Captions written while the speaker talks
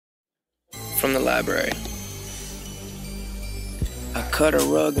from the library. I cut a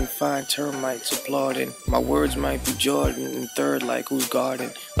rug and find termites applauding. My words might be Jordan and third like who's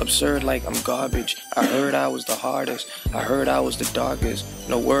guarding. Absurd like I'm garbage. I heard I was the hardest. I heard I was the darkest.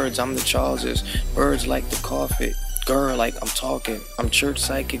 No words, I'm the Charleses. Birds like the coffin. Girl like I'm talking. I'm church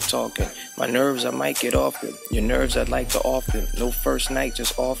psychic talking. My nerves I might get often. Your nerves I'd like to often. No first night,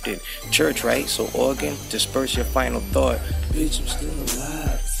 just often. Church, right? So organ, disperse your final thought. Bitch, I'm still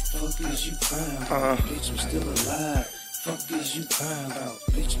alive. Fuck is you crying about? Bitch, I'm still alive. Fuck is you crying about?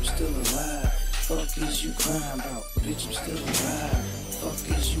 Bitch, I'm still alive. Fuck is you crying about? Bitch, I'm still alive.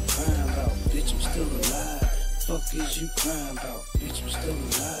 Fuck is you crying about? Bitch, I'm still alive. Fuck is you crying about? Bitch, I'm still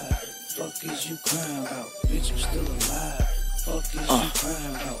alive. Fuck is you crying about? Bitch, I'm still alive. Fuck is you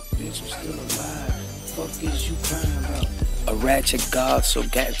crying about? Bitch, I'm still alive. Fuck is you crying about? A RaCHit god, so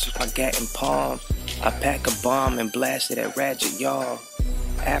gadgets my gat in palm. I pack a bomb and blast it at RaCHit, y'all.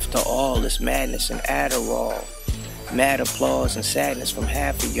 After all, it's madness and Adderall. Mad applause and sadness from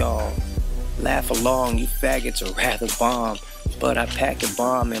half of y'all. Laugh along, you faggots are rather bomb. But I pack a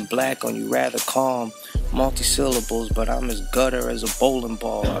bomb in black on you rather calm. Multi-syllables, but I'm as gutter as a bowling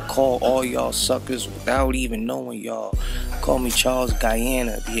ball. I call all y'all suckers without even knowing y'all. Call me Charles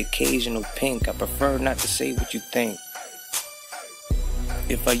Guyana, the occasional pink. I prefer not to say what you think.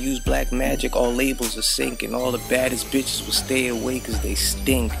 If I use black magic, all labels are sinking. All the baddest bitches will stay away cause they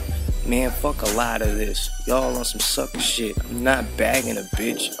stink. Man, fuck a lot of this. Y'all on some sucker shit. I'm not bagging a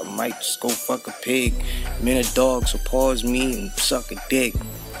bitch. I might just go fuck a pig. I'm in a dog, so pause me and suck a dick.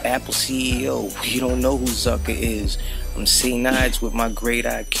 Apple CEO, we don't know who Zucker is. I'm Saint-Ides with my great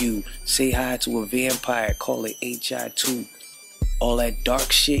IQ. Say hi to a vampire, call it HI2. All that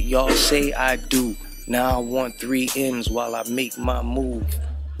dark shit y'all say I do. Now I want 3 M's while I make my move.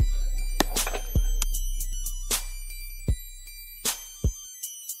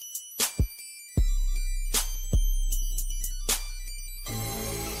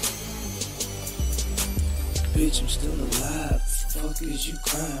 Bitch, I'm still alive. Fuck is you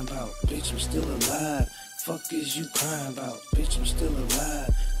crying about? Bitch, I'm still alive. Fuck is you crying about? Bitch, I'm still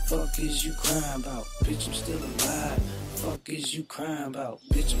alive. Fuck is you crying about? Bitch, I'm still alive. Fuck is you crying about?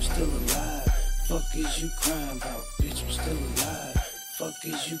 Bitch, I'm still alive. Fuck is you crying about? Bitch, I'm still alive. Fuck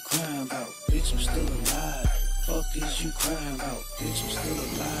is you crying about? Bitch, I'm still alive. Fuck is you crying about? Bitch, I'm still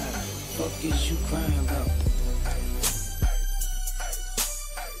alive. Fuck is you crying about?